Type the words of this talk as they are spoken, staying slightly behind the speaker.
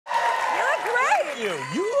at you.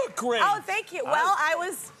 You look great. Oh, thank you. Well, I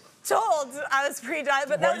was told I was pre-diabetic,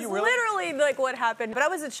 but that was literally like what happened. But I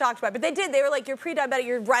wasn't shocked by it. But they were like, you're pre-diabetic,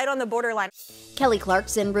 you're right on the borderline. Kelly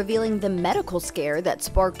Clarkson revealing the medical scare that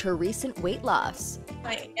sparked her recent weight loss.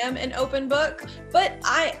 I am an open book, but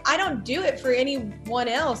I don't do it for anyone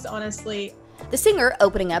else, honestly. The singer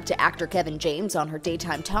opening up to actor Kevin James on her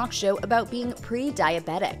daytime talk show about being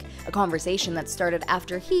pre-diabetic, a conversation that started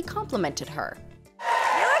after he complimented her.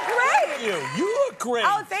 You look great. You look great.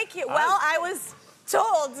 Oh, thank you. Well, I was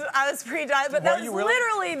told I was pre-diabetic, but that was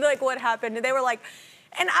literally like what happened. They were like,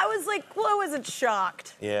 and I was like, well, I wasn't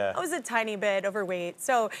shocked. Yeah. I was a tiny bit overweight.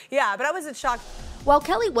 So, yeah, but I wasn't shocked. While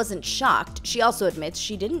Kelly wasn't shocked, she also admits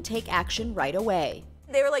she didn't take action right away.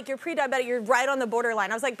 They were like, you're pre-diabetic, you're right on the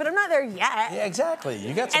borderline. I was like, but I'm not there yet. Yeah, exactly.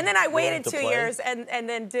 You got some. And then I waited 2 years and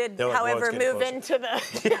then did, however, move into the.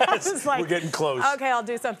 Yes, I was like, we're getting close. Okay, I'll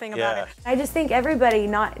do something about it. I just think everybody,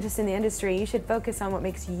 not just in the industry, you should focus on what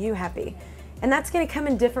makes you happy. And that's going to come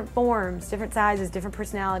in different forms, different sizes, different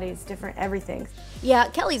personalities, different everything. Yeah,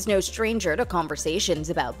 Kelly's no stranger to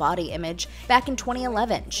conversations about body image. Back in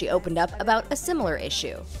 2011, she opened up about a similar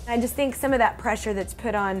issue. I just think some of that pressure that's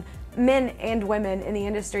put on men and women in the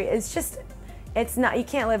industry is just, it's not, you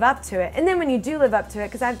can't live up to it. And then when you do live up to it,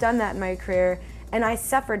 because I've done that in my career, and I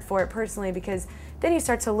suffered for it personally, because then you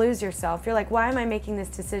start to lose yourself. You're like, why am I making this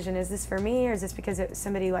decision? Is this for me, or is this because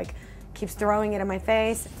somebody like keeps throwing it in my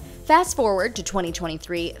face? Fast forward to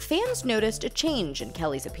 2023, fans noticed a change in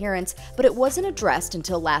Kelly's appearance, but it wasn't addressed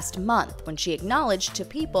until last month when she acknowledged to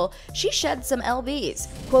People she shed some lbs.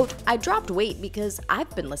 Quote, I dropped weight because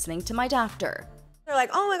I've been listening to my doctor. They're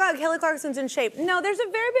like, oh my God, Kelly Clarkson's in shape. No, there's a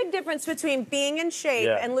very big difference between being in shape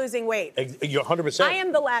and losing weight. You're 100%. I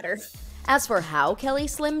am the latter. As for how Kelly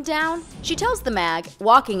slimmed down, she tells the mag,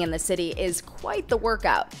 walking in the city is quite the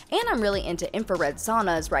workout, and I'm really into infrared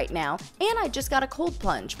saunas right now, and I just got a cold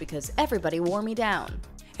plunge because everybody wore me down.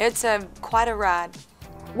 It's quite a ride.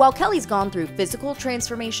 While Kelly's gone through physical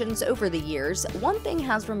transformations over the years, one thing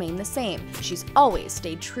has remained the same. She's always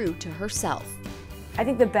stayed true to herself. I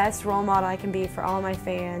think the best role model I can be for all my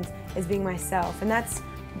fans is being myself. And that's,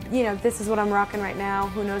 you know, this is what I'm rocking right now.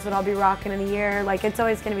 Who knows what I'll be rocking in a year. Like, it's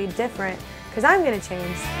always going to be different because I'm going to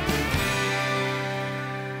change.